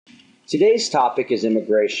Today's topic is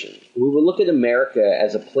immigration. We will look at America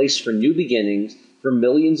as a place for new beginnings for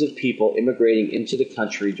millions of people immigrating into the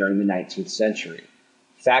country during the 19th century.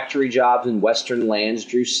 Factory jobs in Western lands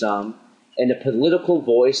drew some, and a political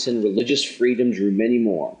voice and religious freedom drew many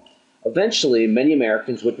more. Eventually, many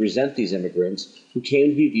Americans would resent these immigrants who came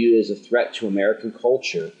to be viewed as a threat to American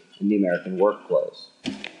culture and the American workplace.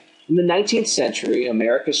 In the 19th century,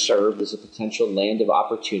 America served as a potential land of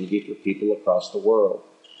opportunity for people across the world.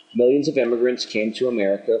 Millions of immigrants came to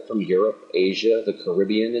America from Europe, Asia, the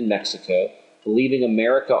Caribbean, and Mexico, believing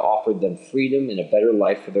America offered them freedom and a better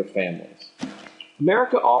life for their families.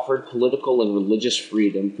 America offered political and religious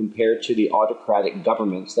freedom compared to the autocratic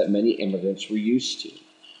governments that many immigrants were used to.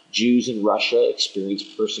 Jews in Russia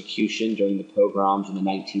experienced persecution during the pogroms in the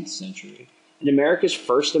 19th century, and America's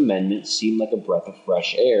First Amendment seemed like a breath of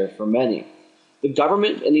fresh air for many. The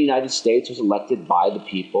government in the United States was elected by the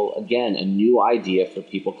people, again, a new idea for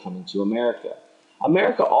people coming to America.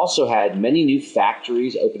 America also had many new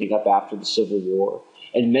factories opening up after the Civil War,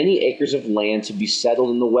 and many acres of land to be settled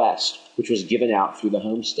in the West, which was given out through the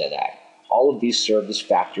Homestead Act. All of these served as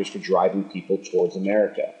factors for driving people towards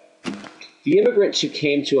America. The immigrants who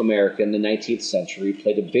came to America in the 19th century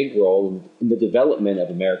played a big role in the development of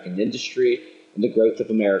American industry and the growth of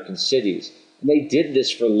American cities, and they did this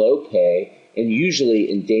for low pay and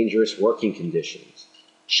usually in dangerous working conditions.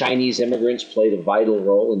 Chinese immigrants played a vital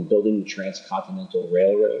role in building the Transcontinental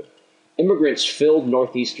Railroad. Immigrants filled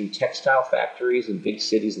northeastern textile factories in big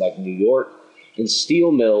cities like New York and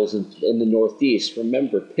steel mills in the Northeast.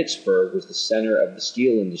 Remember, Pittsburgh was the center of the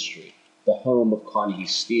steel industry, the home of Carnegie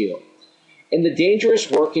Steel. And the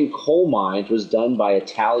dangerous work in coal mines was done by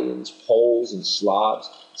Italians, Poles, and Slavs.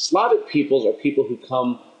 Slavic peoples are people who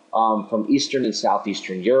come from Eastern and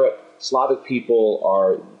Southeastern Europe. Slavic people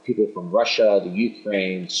are people from Russia, the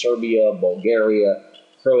Ukraine, Serbia, Bulgaria,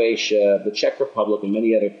 Croatia, the Czech Republic, and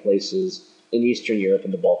many other places in Eastern Europe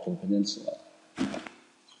and the Balkan Peninsula.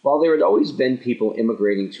 While there had always been people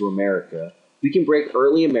immigrating to America, we can break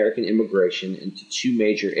early American immigration into two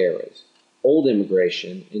major eras: old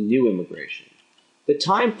immigration and new immigration. The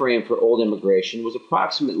time frame for old immigration was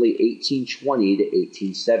approximately 1820 to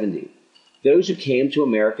 1870. Those who came to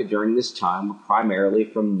America during this time were primarily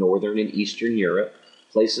from Northern and Eastern Europe,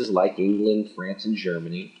 places like England, France, and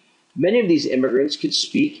Germany. Many of these immigrants could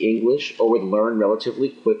speak English or would learn relatively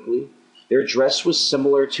quickly. Their dress was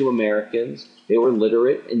similar to Americans. They were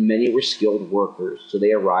literate, and many were skilled workers, so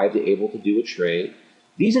they arrived able to do a trade.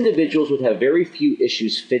 These individuals would have very few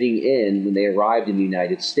issues fitting in when they arrived in the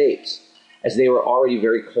United States, as they were already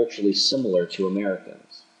very culturally similar to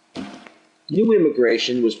Americans. New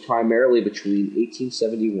immigration was primarily between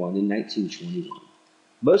 1871 and 1921.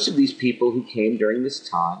 Most of these people who came during this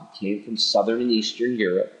time came from Southern and Eastern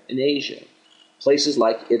Europe and Asia, places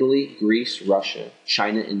like Italy, Greece, Russia,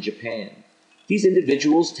 China, and Japan. These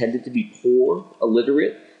individuals tended to be poor,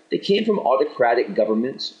 illiterate. They came from autocratic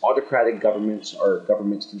governments. Autocratic governments are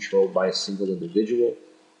governments controlled by a single individual.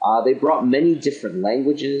 They brought many different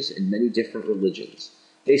languages and many different religions.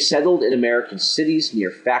 They settled in American cities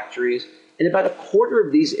near factories, and about a quarter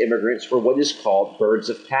of these immigrants were what is called birds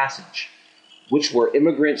of passage, which were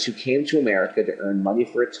immigrants who came to America to earn money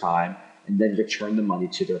for a time and then return the money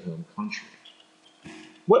to their home country.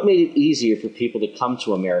 What made it easier for people to come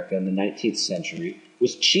to America in the 19th century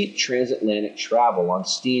was cheap transatlantic travel on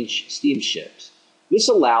steamships. This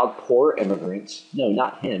allowed poor immigrants, no,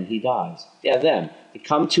 not him, he dies, them, to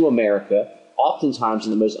come to America, oftentimes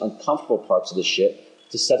in the most uncomfortable parts of the ship,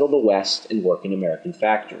 to settle the West and work in American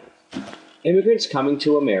factories. Immigrants coming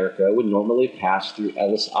to America would normally pass through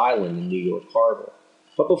Ellis Island in New York Harbor.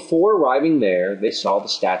 But before arriving there, they saw the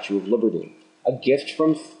Statue of Liberty, a gift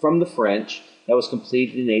from the French that was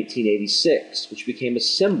completed in 1886, which became a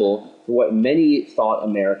symbol for what many thought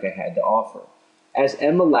America had to offer. As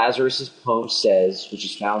Emma Lazarus's poem says, which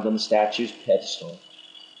is found on the statue's pedestal,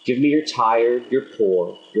 "Give me your tired, your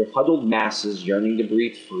poor, your huddled masses yearning to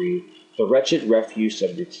breathe free, the wretched refuse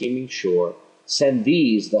of your teeming shore. Send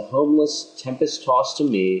these, the homeless, tempest-tossed to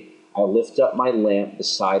me. I lift up my lamp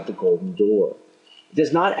beside the golden door." It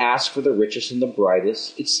does not ask for the richest and the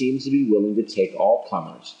brightest. It seems to be willing to take all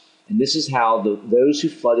comers. And this is how those who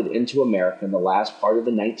flooded into America in the last part of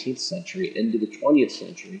the 19th century into the 20th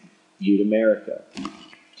century viewed America.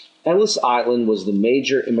 Ellis Island was the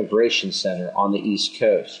major immigration center on the East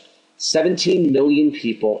Coast. 17 million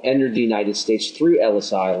people entered the United States through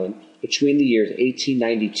Ellis Island between the years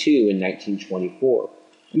 1892 and 1924.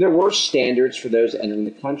 And there were standards for those entering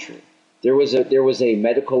the country. There was a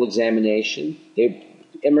medical examination.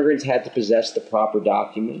 Immigrants had to possess the proper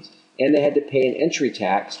documents, and they had to pay an entry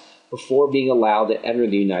tax before being allowed to enter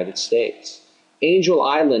the United States. Angel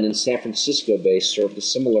Island and San Francisco Bay served a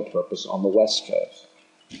similar purpose on the West Coast.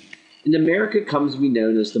 In America comes to be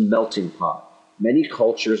known as the melting pot, many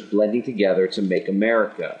cultures blending together to make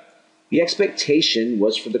America. The expectation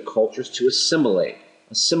was for the cultures to assimilate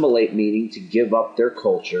meaning to give up their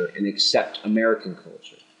culture and accept American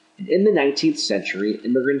culture. And in the 19th century,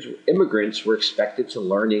 immigrants were expected to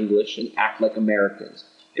learn English and act like Americans.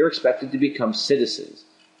 They were expected to become citizens.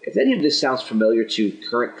 If any of this sounds familiar to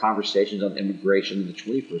current conversations on immigration in the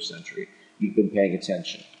 21st century, you've been paying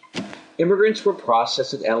attention. Immigrants were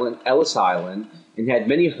processed at Ellis Island and had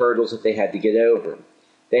many hurdles that they had to get over.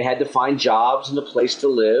 They had to find jobs and a place to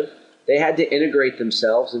live. They had to integrate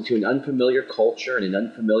themselves into an unfamiliar culture and an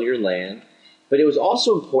unfamiliar land. But it was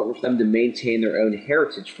also important for them to maintain their own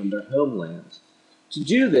heritage from their homelands. To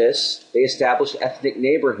do this, they established ethnic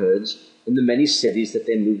neighborhoods in the many cities that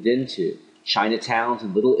they moved into. Chinatowns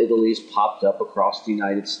and Little Italies popped up across the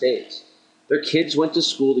United States. Their kids went to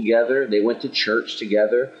school together, they went to church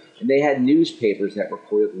together, and they had newspapers that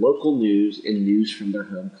reported local news and news from their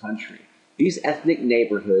home country. These ethnic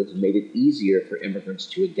neighborhoods made it easier for immigrants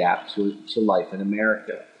to adapt to life in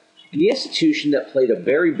America. And the institution that played a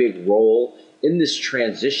very big role in this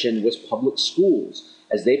transition was public schools,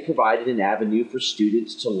 as they provided an avenue for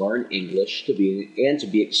students to learn English and to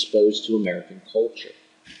be exposed to American culture.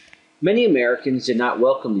 Many Americans did not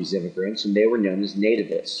welcome these immigrants, and they were known as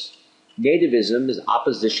nativists. Nativism is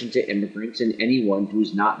opposition to immigrants and anyone who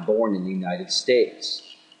is not born in the United States.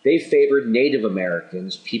 They favored Native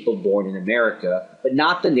Americans, people born in America, but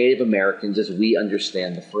not the Native Americans as we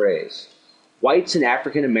understand the phrase. Whites and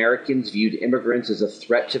African Americans viewed immigrants as a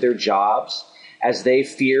threat to their jobs, as they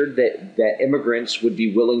feared that immigrants would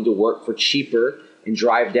be willing to work for cheaper and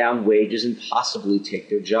drive down wages and possibly take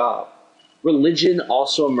their job. Religion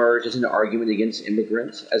also emerged as an argument against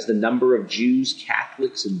immigrants, as the number of Jews,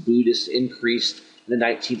 Catholics, and Buddhists increased in the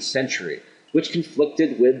 19th century, which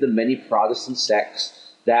conflicted with the many Protestant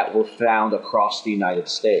sects that were found across the United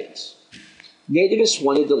States. Nativists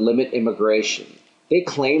wanted to limit immigration. They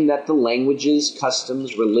claimed that the languages,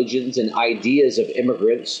 customs, religions, and ideas of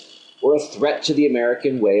immigrants were a threat to the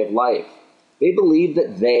American way of life. They believed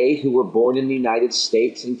that they, who were born in the United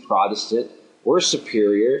States and Protestant, were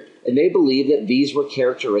superior, and they believed that these were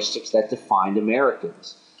characteristics that defined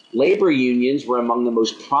Americans. Labor unions were among the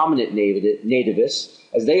most prominent nativists,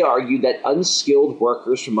 as they argued that unskilled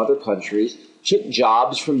workers from other countries took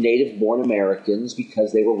jobs from native-born Americans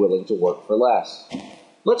because they were willing to work for less.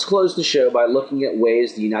 Let's close the show by looking at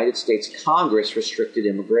ways the United States Congress restricted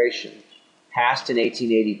immigration. Passed in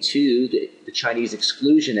 1882, the Chinese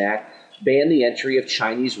Exclusion Act banned the entry of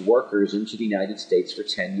Chinese workers into the United States for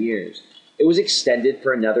 10 years. It was extended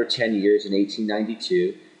for another 10 years in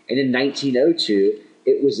 1892, and in 1902,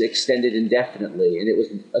 it was extended indefinitely,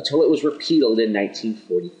 until it was repealed in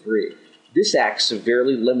 1943. This act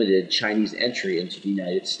severely limited Chinese entry into the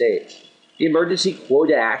United States. The Emergency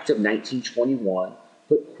Quota Act of 1921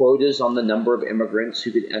 put quotas on the number of immigrants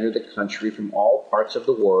who could enter the country from all parts of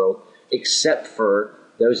the world, except for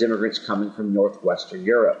those immigrants coming from northwestern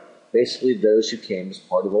Europe, basically those who came as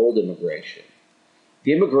part of old immigration.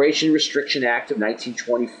 The Immigration Restriction Act of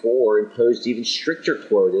 1924 imposed even stricter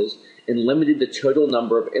quotas and limited the total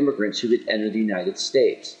number of immigrants who could enter the United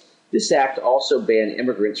States. This act also banned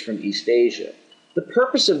immigrants from East Asia. The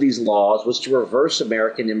purpose of these laws was to reverse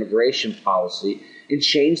American immigration policy and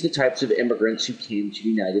change the types of immigrants who came to the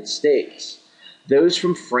United States. Those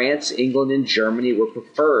from France, England, and Germany were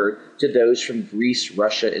preferred to those from Greece,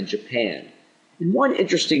 Russia, and Japan. And one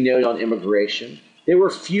interesting note on immigration: there were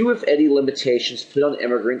few, if any, limitations put on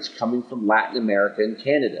immigrants coming from Latin America and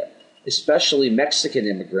Canada, especially Mexican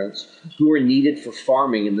immigrants who were needed for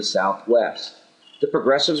farming in the Southwest. The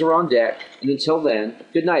progressives are on deck, and until then,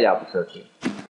 good night, Albuquerque.